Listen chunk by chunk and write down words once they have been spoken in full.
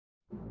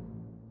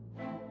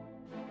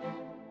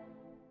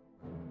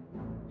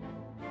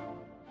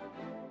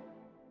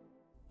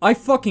I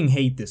fucking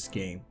hate this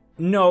game.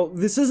 No,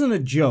 this isn't a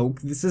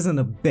joke, this isn't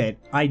a bit,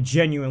 I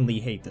genuinely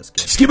hate this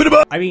game. Skip it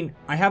about. I mean,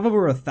 I have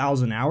over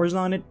 1,000 hours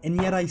on it, and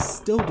yet I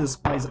still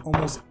despise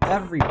almost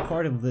every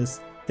part of this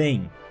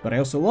thing. But I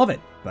also love it,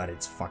 but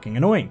it's fucking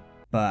annoying.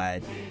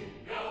 But...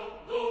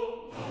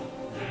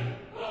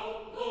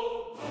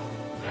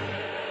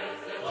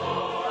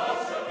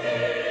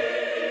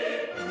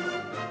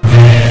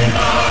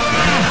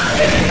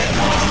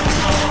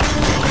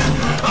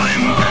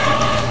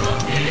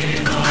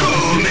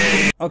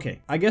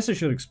 Okay, I guess I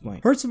should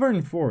explain. Hearts of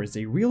Iron 4 is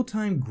a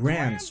real-time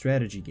grand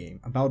strategy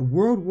game about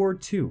World War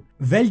II.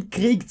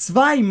 Weltkrieg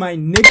 2, my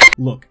nigga!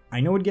 Look,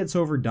 I know it gets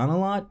overdone a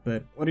lot,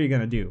 but what are you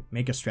gonna do?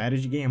 Make a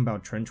strategy game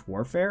about trench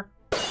warfare?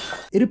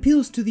 It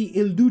appeals to the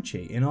Il Duce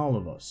in all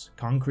of us.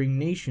 Conquering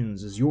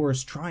nations is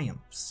yours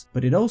triumphs.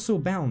 But it also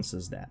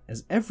balances that,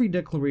 as every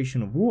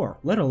declaration of war,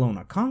 let alone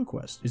a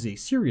conquest, is a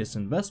serious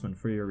investment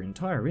for your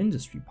entire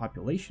industry,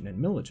 population, and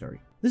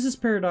military. This is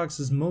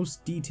Paradox's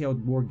most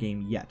detailed war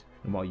game yet,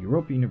 and while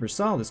Europa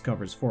Universalis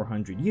covers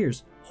 400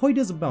 years, Hoi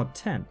does about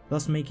 10,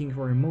 thus making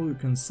for a more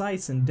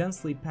concise and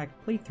densely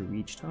packed playthrough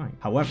each time.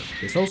 However,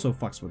 this also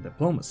fucks with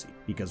diplomacy,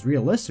 because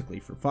realistically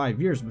for 5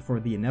 years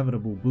before the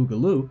inevitable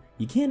Boogaloo,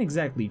 you can't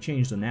exactly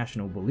change the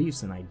national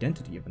beliefs and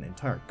identity of an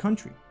entire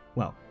country.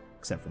 Well,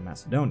 except for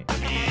Macedonia.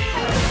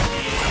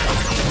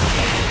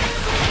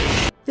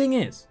 Thing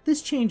is,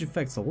 this change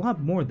affects a lot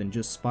more than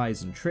just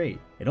spies and trade.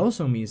 It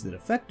also means that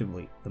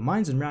effectively, the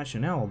minds and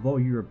rationale of all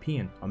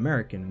European,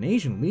 American, and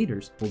Asian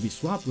leaders will be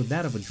swapped with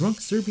that of a drunk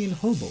Serbian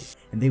hobo,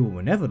 and they will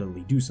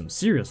inevitably do some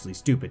seriously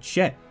stupid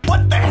shit.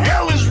 What the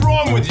hell is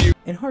wrong with you?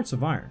 In Hearts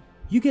of Iron,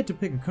 you get to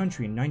pick a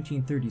country in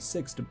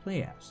 1936 to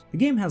play as. The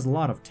game has a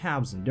lot of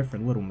tabs and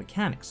different little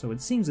mechanics, so it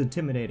seems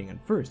intimidating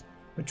at first,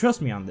 but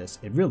trust me on this,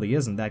 it really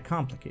isn't that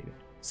complicated.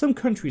 Some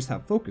countries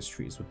have focus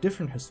trees with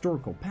different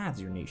historical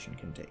paths your nation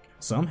can take.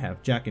 Some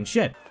have Jack and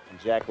shit. And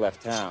Jack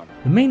left town.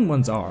 The main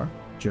ones are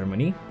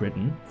Germany,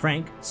 Britain,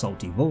 Frank,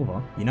 Salty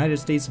Vulva, United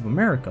States of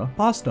America,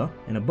 Pasta,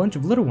 and a bunch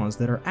of little ones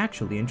that are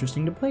actually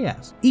interesting to play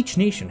as. Each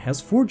nation has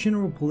 4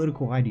 general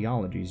political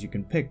ideologies you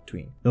can pick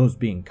between, those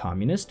being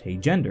communist,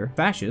 agender,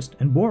 fascist,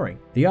 and boring.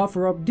 They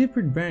offer up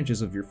different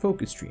branches of your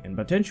focus tree and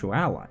potential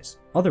allies.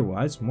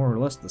 Otherwise, more or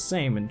less the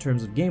same in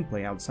terms of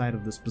gameplay outside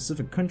of the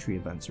specific country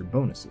events or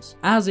bonuses.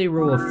 As a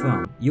rule of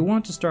thumb, you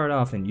want to start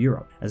off in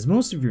Europe, as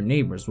most of your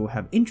neighbors will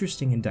have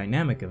interesting and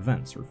dynamic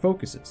events or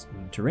focuses,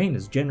 and the terrain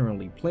is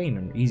generally plain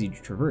and easy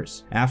to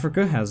traverse.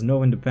 Africa has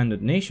no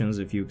independent nations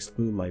if you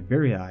exclude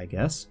Liberia, I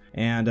guess,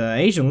 and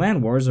Asian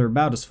land wars are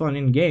about as fun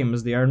in-game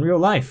as they are in real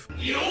life.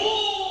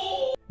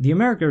 The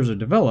Americas are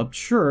developed,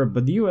 sure,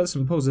 but the US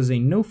imposes a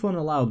no fun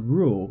allowed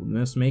rule,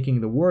 thus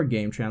making the war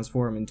game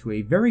transform into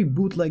a very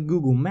bootleg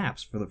Google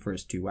Maps for the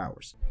first 2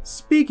 hours.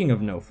 Speaking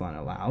of no fun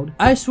allowed,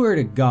 I swear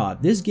to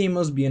God, this game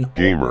must be an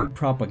gamer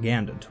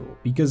propaganda tool,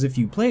 because if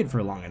you play it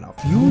for long enough,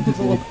 you will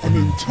develop an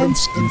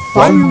intense and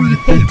fiery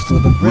hate for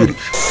the British.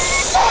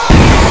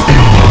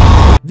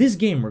 This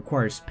game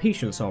requires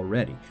patience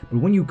already,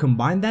 but when you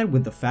combine that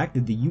with the fact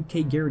that the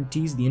UK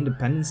guarantees the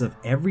independence of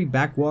every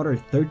backwater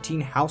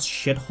 13-house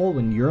shithole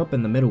in Europe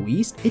and the Middle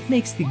East, it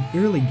makes the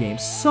early game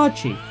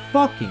such a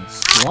fucking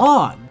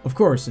slog. Of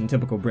course, in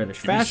typical British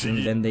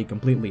fashion, then they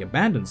completely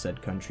abandon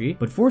said country,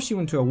 but force you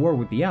into a war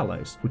with the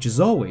Allies, which is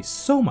always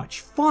so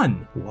much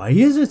fun. Why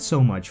is it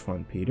so much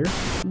fun, Peter?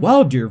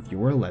 Well, dear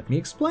viewer, let me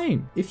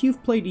explain. If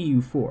you've played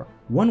EU4,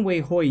 one way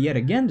Hoi yet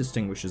again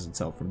distinguishes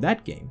itself from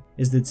that game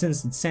is that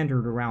since it's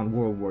centered around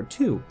World War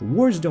II, the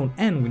wars don't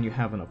end when you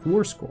have enough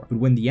war score, but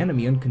when the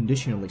enemy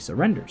unconditionally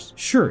surrenders.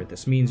 Sure,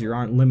 this means you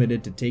aren't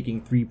limited to taking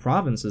 3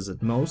 provinces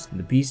at most in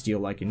the peace deal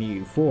like in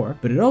EU4,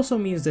 but it also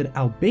means that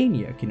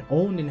Albania can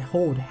own and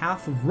hold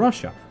half of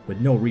Russia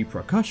with no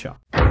repercussion.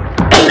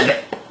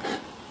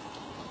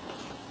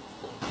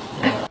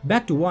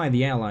 Back to why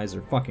the Allies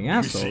are fucking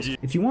assholes,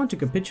 if you want to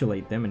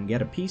capitulate them and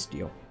get a peace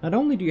deal, not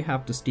only do you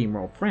have to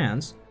steamroll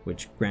France,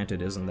 which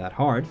granted isn't that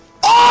hard,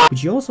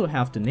 but you also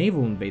have to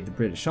naval invade the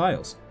British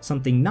Isles,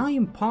 something nigh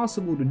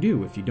impossible to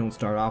do if you don't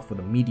start off with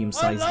a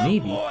medium-sized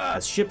navy,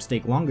 as ships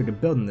take longer to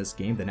build in this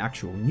game than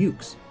actual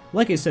nukes.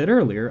 Like I said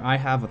earlier, I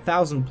have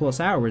 1,000+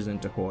 hours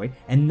into Hoi,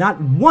 and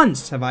not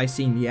once have I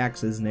seen the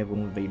Axis naval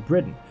invade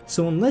Britain,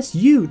 so unless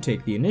you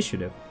take the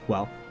initiative,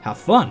 well, have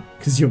fun,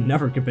 cause you'll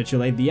never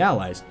capitulate the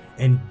Allies,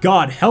 and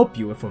God help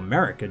you if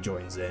America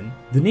joins in.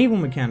 The naval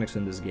mechanics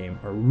in this game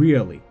are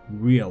really,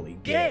 really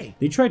good.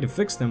 They tried to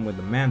fix them with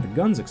the Man the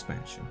Guns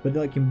expansion, but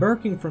like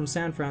embarking from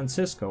San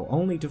Francisco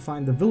only to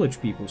find the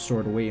village people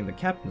stored away in the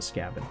captain's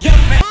cabin.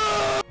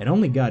 It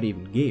only got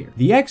even gayer.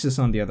 The Axis,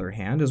 on the other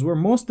hand, is where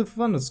most of the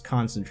fun is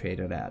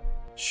concentrated at.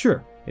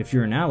 Sure, if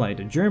you're an ally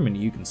to Germany,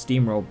 you can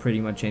steamroll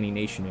pretty much any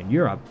nation in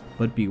Europe,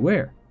 but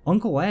beware.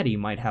 Uncle Eddie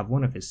might have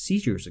one of his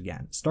seizures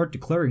again, start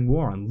declaring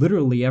war on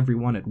literally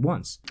everyone at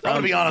once. I'm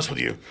gonna be honest with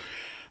you.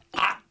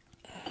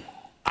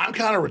 I'm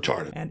kind of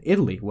retarded. And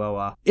Italy,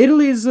 well,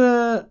 Italy's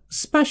a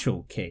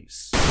special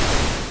case.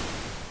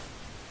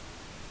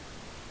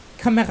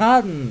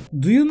 Kameraden,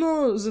 do you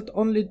know that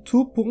only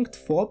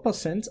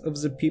 2.4%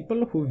 of the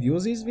people who view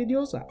these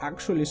videos are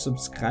actually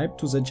subscribed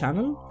to the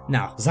channel?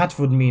 Now, that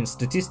would mean,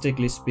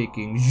 statistically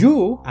speaking,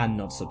 you are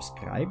not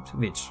subscribed,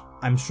 which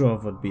I'm sure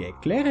would be a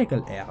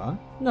clerical error,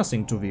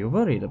 nothing to be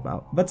worried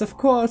about. But of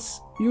course,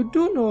 you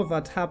do know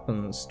what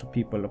happens to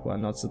people who are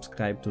not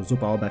subscribed to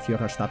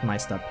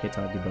Superobersturmfuhrer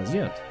Peter Die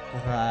Basiert,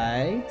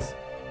 right?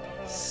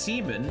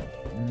 Semen,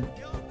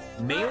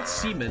 male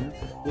semen,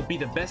 would be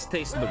the best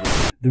taste in the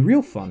world. The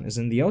real fun is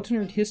in the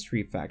alternate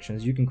history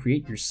factions you can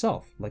create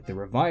yourself, like the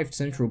revived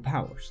Central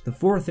Powers, the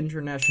 4th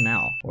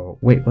Internationale, or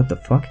wait, what the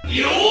fuck?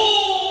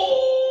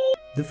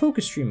 The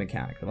focus tree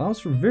mechanic allows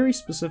for very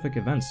specific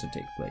events to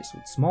take place,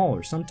 with small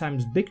or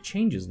sometimes big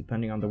changes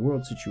depending on the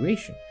world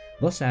situation,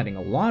 thus adding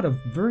a lot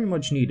of very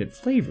much needed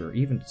flavor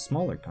even to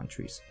smaller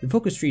countries. The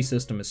focus tree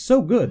system is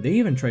so good they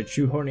even tried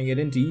shoehorning it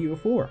into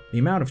EU4. The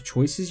amount of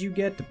choices you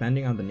get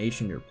depending on the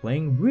nation you're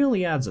playing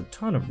really adds a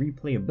ton of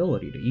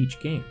replayability to each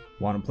game.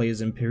 Want to play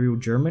as Imperial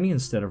Germany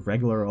instead of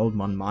regular old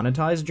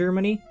unmonetized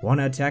Germany? Want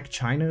to attack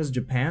China as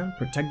Japan,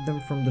 protect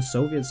them from the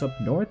Soviets up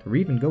north, or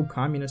even go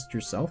communist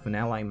yourself and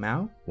ally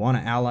Mao? Want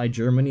to ally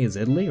Germany as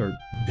Italy, or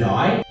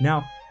die?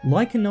 Now,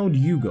 like an old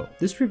Yugo,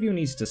 this review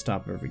needs to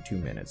stop every 2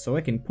 minutes so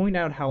I can point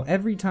out how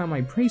every time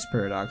I praise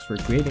Paradox for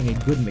creating a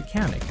good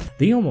mechanic,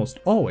 they almost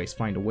always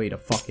find a way to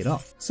fuck it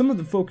up. Some of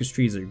the focus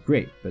trees are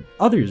great, but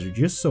others are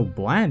just so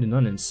bland and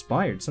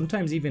uninspired,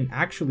 sometimes even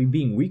actually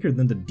being weaker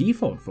than the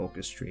default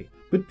focus tree.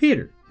 But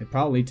Peter, it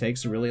probably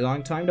takes a really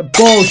long time to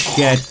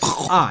bullshit.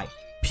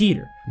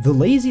 Peter, the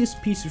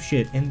laziest piece of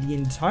shit in the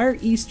entire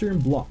Eastern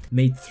Bloc,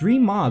 made 3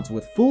 mods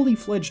with fully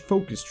fledged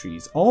focus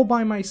trees all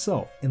by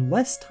myself in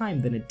less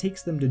time than it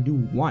takes them to do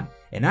 1.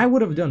 And I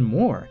would have done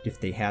more if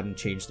they hadn't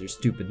changed their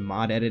stupid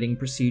mod editing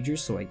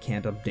procedures so I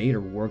can't update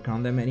or work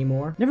on them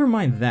anymore. Never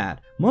mind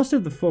that, most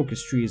of the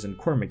focus trees and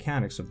core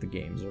mechanics of the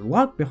games are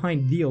locked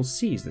behind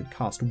DLCs that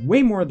cost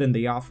way more than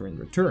they offer in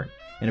return,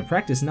 in a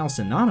practice now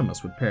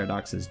synonymous with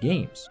Paradox's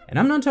games. And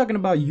I'm not talking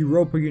about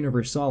Europa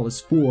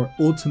Universalis 4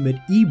 Ultimate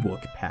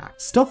ebook pack.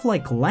 Stuff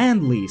like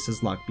Land Lease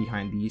is locked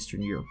behind the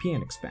Eastern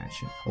European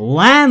expansion.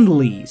 Land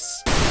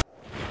Lease!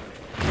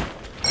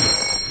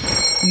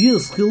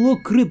 Yes, hello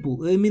cripple,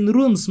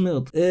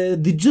 Runsmelt.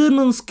 The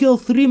Germans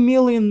killed 3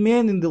 million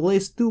men in the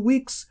last 2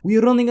 weeks.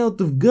 We're running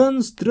out of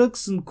guns,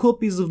 trucks, and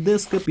copies of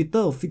Des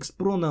Capital Fixed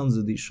Pronouns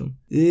Edition.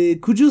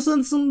 Could you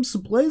send some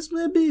supplies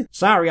maybe?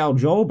 Sorry, old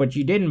Joe, but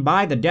you didn't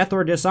buy the Death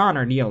or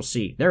Dishonor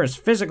DLC. There is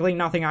physically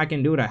nothing I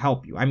can do to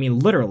help you. I mean,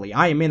 literally,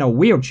 I am in a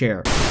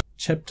wheelchair.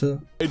 Chapter,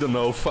 I don't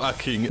know,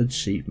 fucking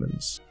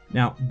Achievements.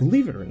 Now,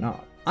 believe it or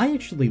not, I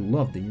actually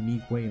love the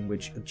unique way in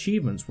which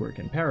achievements work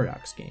in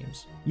Paradox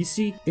games. You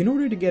see, in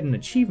order to get an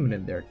achievement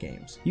in their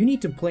games, you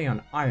need to play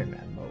on Iron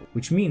Man mode,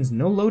 which means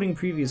no loading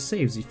previous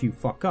saves if you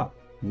fuck up.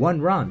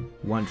 1 run,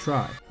 1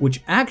 try,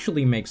 which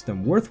actually makes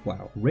them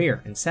worthwhile,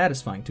 rare, and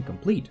satisfying to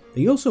complete.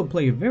 They also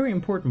play a very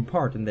important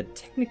part in that,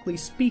 technically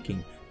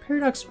speaking,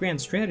 Paradox Grand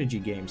Strategy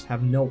games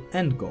have no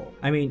end goal.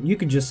 I mean, you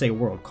could just say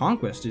World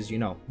Conquest is,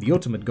 the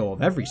ultimate goal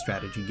of every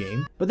strategy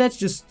game, but that's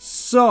just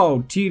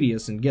so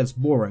tedious and gets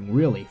boring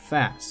really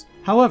fast.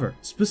 However,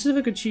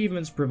 specific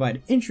achievements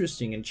provide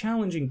interesting and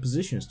challenging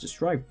positions to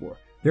strive for,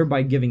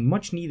 thereby giving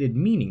much needed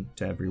meaning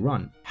to every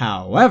run.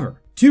 However,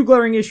 2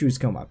 glaring issues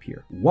come up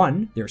here.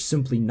 1, there's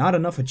simply not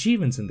enough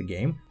achievements in the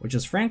game, which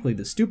is frankly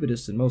the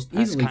stupidest and most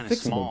easily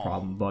fixable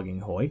problem bugging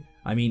Hoy.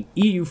 I mean,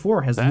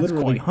 EU4 has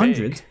literally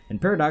hundreds,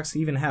 and Paradox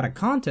even had a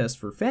contest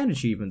for fan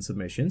achievement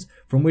submissions,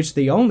 from which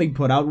they only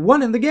put out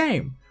 1 in the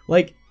game.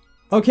 Like,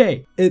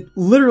 okay, it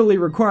literally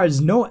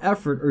requires no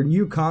effort or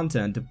new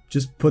content to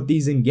just put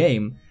these in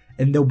game,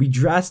 and they'll be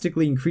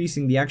drastically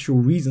increasing the actual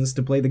reasons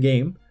to play the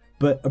game.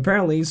 But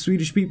apparently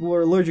Swedish people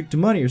are allergic to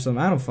money or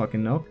something, I don't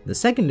fucking know. The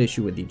second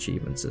issue with the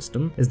achievement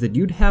system is that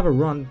you'd have a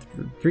run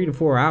for 3 to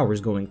 4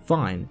 hours going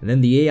fine, and then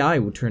the AI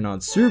would turn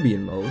on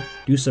Serbian mode,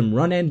 do some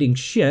run-ending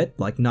shit,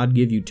 like not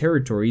give you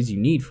territories you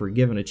need for a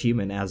given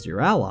achievement as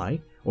your ally,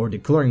 or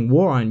declaring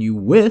war on you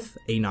with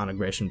a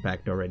non-aggression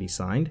pact already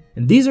signed.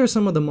 And these are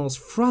some of the most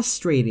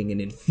frustrating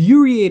and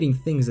infuriating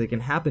things that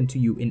can happen to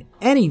you in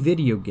any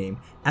video game,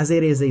 as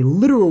it is a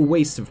literal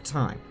waste of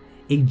time.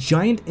 A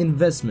giant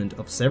investment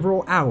of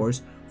several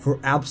hours for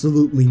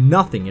absolutely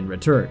nothing in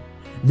return.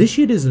 This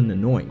shit isn't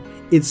annoying,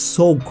 it's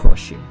soul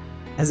crushing,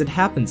 as it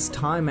happens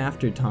time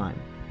after time,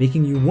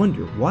 making you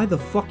wonder why the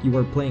fuck you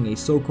are playing a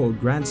so-called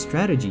grand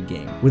strategy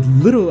game with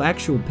little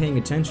actual paying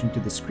attention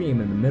to the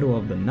screen in the middle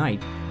of the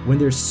night when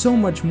there's so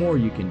much more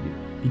you can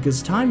do.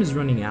 Because time is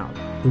running out,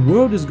 the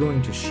world is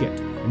going to shit,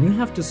 and you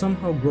have to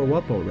somehow grow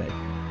up already.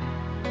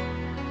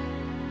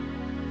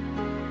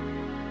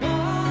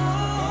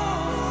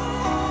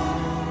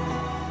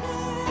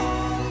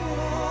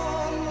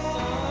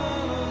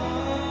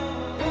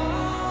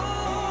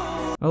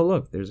 Oh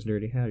look, there's a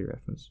Dirty Harry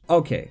reference.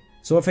 Okay,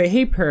 so if I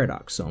hate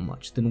Paradox so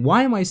much, then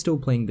why am I still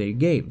playing their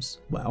games?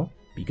 Well,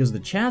 because the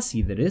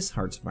chassis that is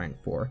Hearts of Iron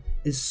 4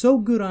 is so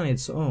good on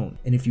its own,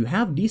 and if you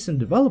have decent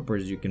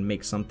developers you can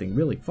make something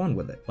really fun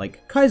with it,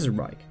 like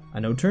Kaiserreich,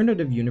 an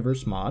alternative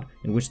universe mod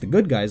in which the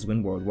good guys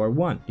win World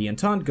War I. The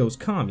Entente goes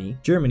commie,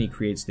 Germany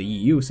creates the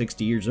EU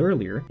 60 years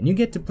earlier, and you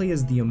get to play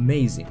as the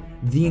amazing,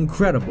 the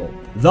incredible,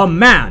 the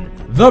man,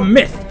 the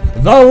myth,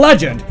 the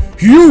legend,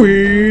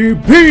 Huey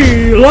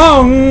P.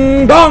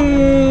 Long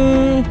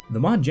Dong! The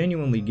mod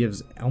genuinely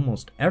gives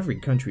almost every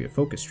country a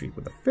focus streak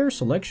with a fair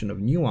selection of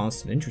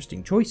nuanced and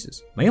interesting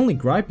choices. My only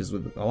gripe is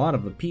with a lot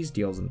of the peace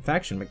deals and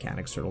faction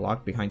mechanics are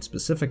locked behind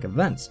specific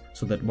events,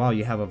 so that while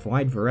you have a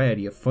wide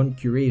variety of fun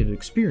curated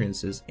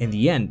experiences, in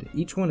the end,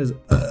 each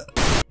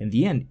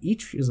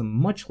is a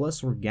much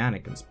less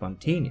organic and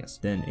spontaneous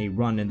than a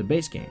run in the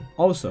base game.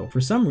 Also,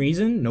 for some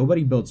reason,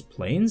 nobody builds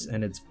planes,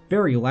 and it's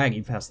very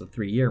laggy past the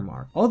 3-year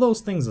mark. All those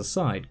things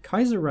aside,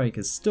 Kaiserreich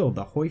is still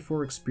the Hoi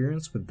 4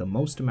 experience with the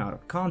most amount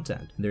of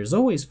content. There's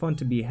always fun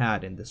to be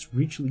had in this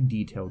richly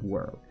detailed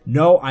world.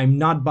 No, I'm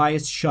not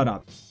biased, shut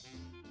up.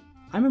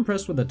 I'm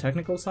impressed with the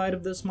technical side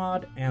of this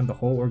mod and the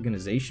whole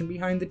organization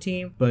behind the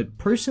team, but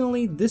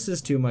personally, this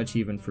is too much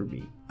even for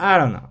me. I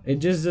don't know, it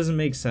just doesn't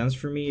make sense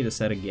for me to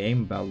set a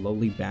game about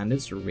lowly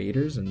bandits or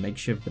raiders and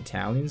makeshift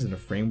battalions in a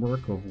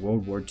framework of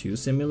World War II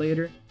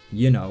simulator.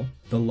 You know,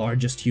 the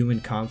largest human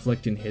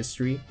conflict in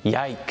history.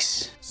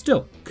 Yikes.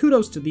 Still,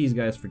 kudos to these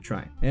guys for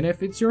trying, and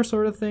if it's your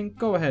sort of thing,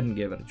 go ahead and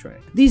give it a try.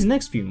 These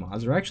next few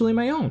mods are actually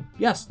my own.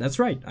 Yes, that's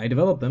right, I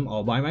developed them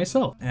all by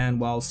myself, and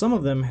while some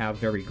of them have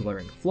very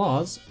glaring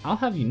flaws, I'll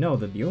have you know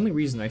that the only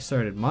reason I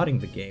started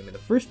modding the game in the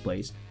first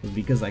place was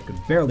because I could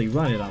barely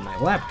run it on my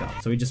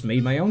laptop, so I just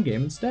made my own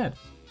game instead.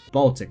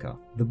 Baltica.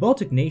 The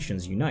Baltic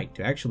nations unite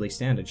to actually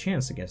stand a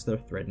chance against their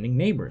threatening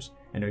neighbors,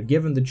 and are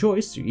given the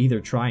choice to either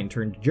try and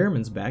turn the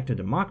Germans back to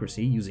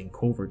democracy using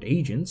covert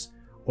agents,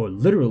 or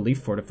literally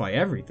fortify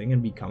everything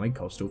and become a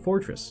coastal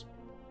fortress.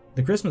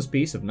 The Christmas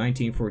peace of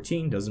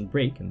 1914 doesn't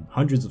break, and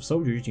hundreds of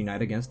soldiers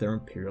unite against their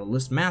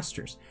imperialist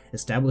masters,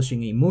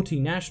 establishing a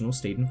multinational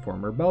state in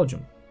former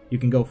Belgium. You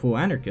can go full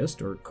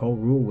anarchist or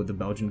co-rule with the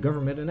Belgian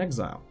government in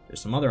exile.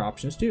 There's some other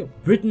options too.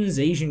 Britain's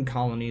Asian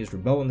colonies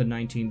rebel in the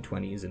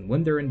 1920s and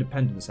win their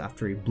independence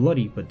after a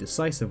bloody but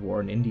decisive war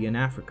in India and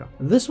Africa.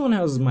 This one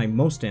has my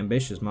most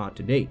ambitious mod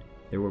to date.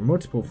 There were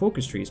multiple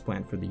focus trees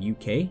planned for the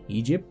UK,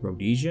 Egypt,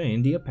 Rhodesia,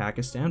 India,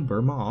 Pakistan,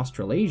 Burma,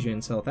 Australasia,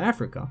 and South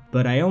Africa,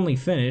 but I only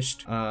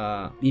finished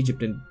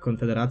Egypt and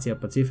Confederația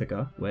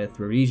Pacifica, with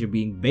Rhodesia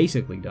being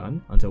basically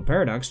done, until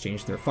Paradox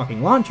changed their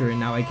fucking launcher and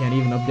now I can't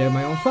even update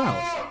my own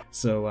files.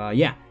 So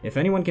yeah, if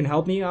anyone can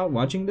help me out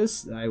watching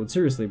this, I would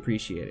seriously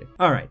appreciate it.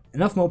 Alright,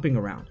 enough moping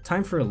around,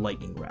 time for a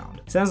lightning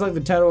round. Sounds like the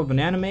title of an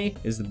anime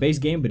is the base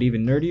game, but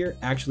even nerdier,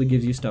 actually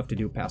gives you stuff to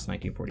do past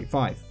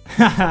 1945.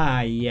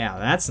 Haha, yeah,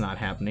 that's not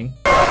happening.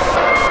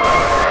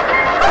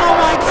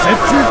 Set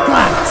your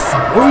clocks,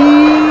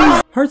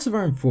 boys! Hearts of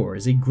Iron 4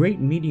 is a great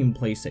medium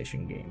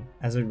PlayStation game,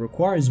 as it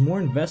requires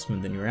more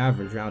investment than your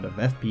average round of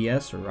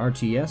FPS or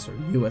RTS or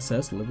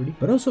USS Liberty,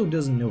 but also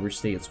doesn't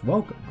overstay its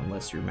welcome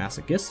unless you're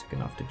masochistic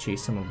enough to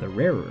chase some of the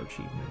rarer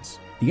achievements.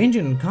 The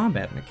engine and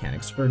combat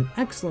mechanics are an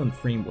excellent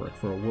framework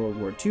for a World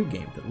War II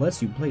game that lets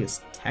you play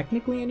as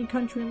technically any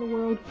country in the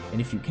world,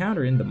 and if you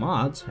counter in the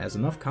mods, has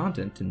enough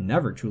content to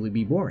never truly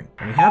be boring.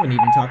 And we haven't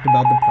even talked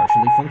about the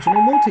partially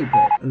functional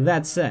multiplayer.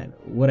 That said,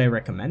 would I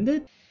recommend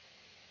it?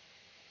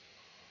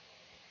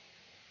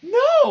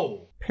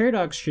 No!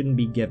 Paradox shouldn't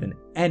be given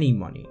any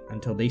money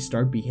until they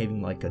start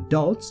behaving like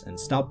adults and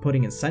stop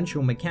putting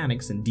essential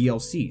mechanics in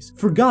DLCs.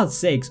 For God's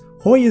sakes,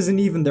 Hoi isn't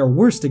even their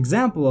worst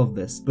example of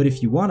this, but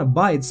if you want to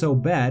buy it so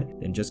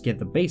bad, then just get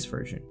the base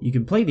version. You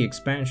can play the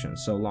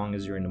expansions so long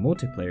as you're in a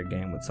multiplayer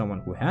game with someone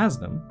who has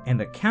them, and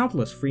the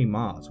countless free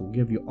mods will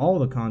give you all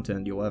the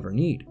content you'll ever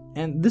need.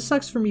 And this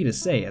sucks for me to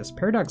say, as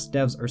Paradox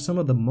devs are some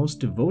of the most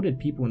devoted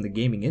people in the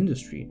gaming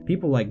industry.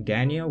 People like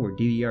Daniel or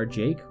DDR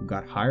Jake, who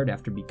got hired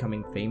after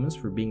becoming famous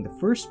for being the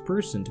first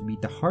person to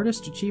beat the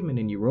hardest achievement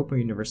in Europa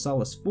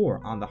Universalis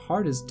 4 on the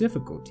hardest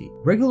difficulty,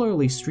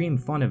 regularly stream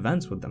fun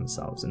events with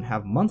themselves, and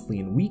have monthly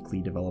and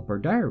weekly developer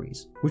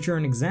diaries, which are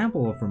an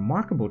example of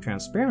remarkable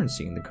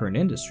transparency in the current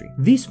industry.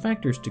 These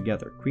factors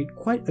together create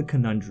quite a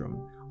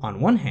conundrum. On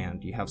one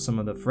hand, you have some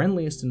of the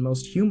friendliest and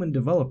most human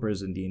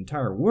developers in the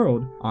entire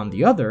world. On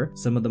the other,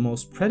 some of the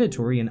most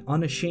predatory and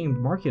unashamed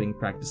marketing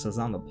practices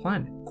on the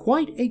planet.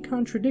 Quite a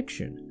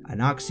contradiction, an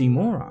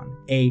oxymoron,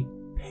 a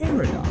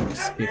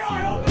paradox, if you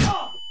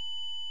will.